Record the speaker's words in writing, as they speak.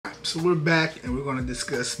so we're back and we're going to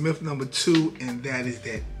discuss myth number 2, and that is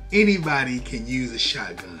that anybody can use a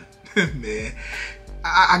shotgun. Man,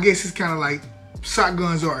 I guess it's kind of like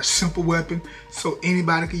shotguns are a simple weapon, so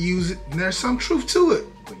anybody can use it, and there's some truth to it.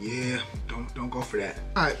 But yeah, don't go for that.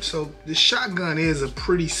 Alright, so the shotgun is a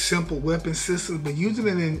pretty simple weapon system, but using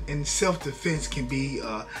it in self-defense can be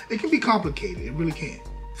it can be complicated. It really can.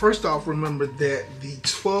 First off, remember that the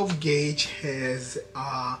 12 gauge has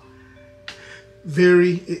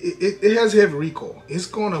it has heavy recoil. It's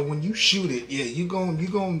gonna, when you shoot it, yeah, you gonna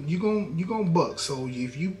buck. So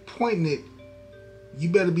if you pointing it, you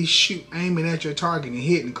better be aiming at your target and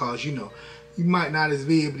hitting, cause you know you might not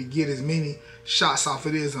be able to get as many shots off.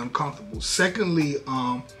 It is uncomfortable. Secondly,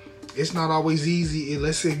 it's not always easy.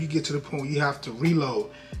 Let's say if you get to the point where you have to reload,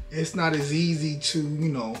 it's not as easy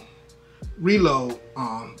to reload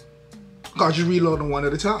cause you're reloading one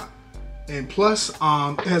at a time. And plus, it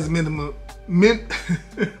has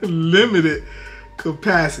limited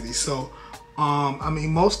capacity. So I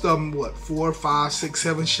mean, most of them, what, 4, 5, 6,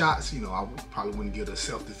 7 shots? I probably wouldn't get a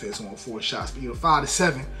self-defense on 4 shots, but 5 to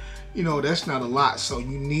 7, that's not a lot. So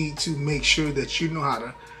you need to make sure that you know how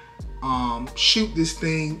to shoot this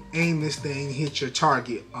thing, aim this thing, hit your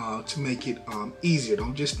target to make it easier.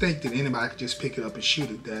 Don't just think that anybody can just pick it up and shoot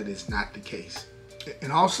it. That is not the case.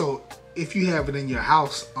 And also, if you have it in your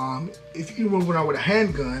house, if you're moving around with a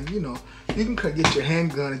handgun, you can get your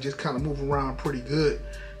handgun and just kind of move around pretty good.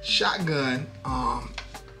 Shotgun,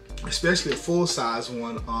 especially a full-size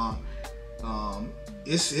one,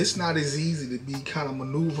 it's not as easy to be kind of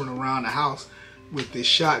maneuvering around the house with this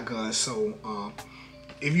shotgun. So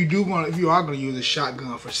if you are going to use a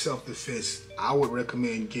shotgun for self-defense, I would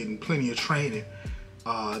recommend getting plenty of training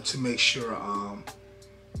to make sure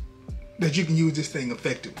that you can use this thing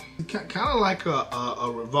effectively. Kind of like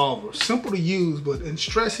a revolver, simple to use, but in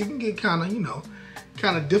stress it can get kind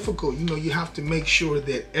of difficult. You have to make sure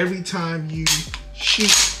that every time you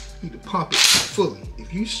shoot, you need to pump it fully.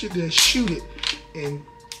 If you shoot it and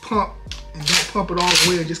pump and don't pump it all the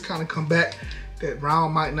way and just kind of come back, that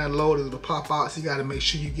round might not load, it'll pop out. So you got to make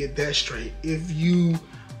sure you get that straight. If you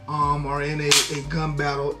are in a gun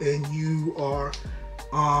battle and you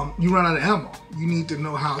run out of ammo, you need to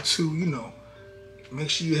know how to make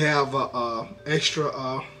sure you have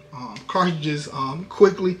extra cartridges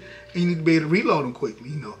quickly, and you need to be able to reload them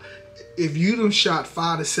quickly. If you done shot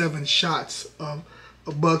 5 to 7 shots of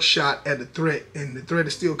a buckshot at the threat and the threat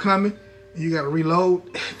is still coming and you got to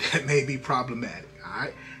reload, that may be problematic. All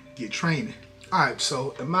right, get training. All right,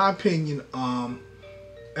 so in my opinion,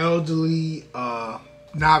 elderly,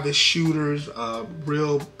 novice shooters,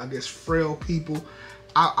 real, I guess, frail people,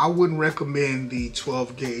 I wouldn't recommend the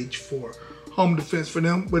 12 gauge for home defense for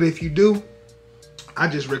them. But if you do, I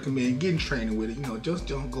just recommend getting training with it. Just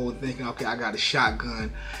don't go thinking, okay, I got a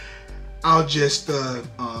shotgun, I'll just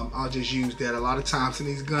use that. A lot of times in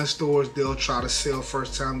these gun stores, they'll try to sell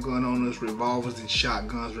first-time gun owners revolvers and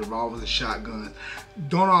shotguns.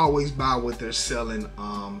 Don't always buy what they're selling.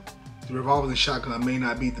 The revolvers and shotgun may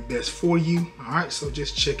not be the best for you. All right, so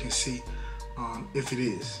just check and see if it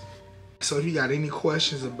is. So if you got any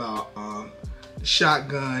questions about the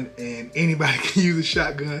shotgun, and anybody can use a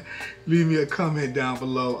shotgun, leave me a comment down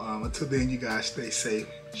below. Until then, you guys stay safe,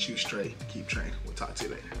 shoot straight, keep training. We'll talk to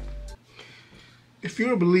you later. If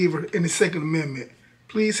you're a believer in the Second Amendment,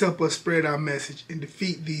 please help us spread our message and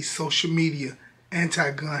defeat these social media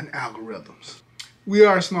anti-gun algorithms. We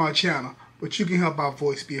are a small channel, but you can help our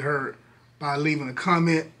voice be heard by leaving a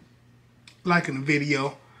comment, liking the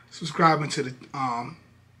video, subscribing to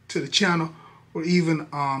the channel, or even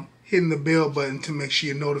hitting the bell button to make sure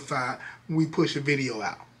you're notified when we push a video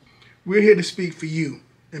out. We're here to speak for you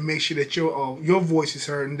and make sure that your voice is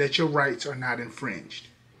heard and that your rights are not infringed.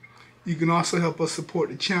 You can also help us support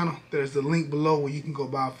the channel. There's the link below where you can go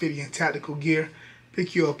buy fitting and tactical gear,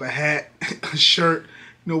 pick you up a hat, a shirt,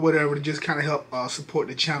 whatever, to just kind of help support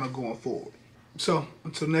the channel going forward. So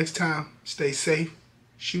until next time, stay safe,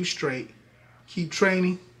 shoot straight, keep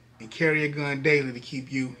training, and carry a gun daily to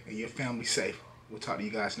keep you and your family safe. We'll talk to you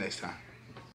guys next time.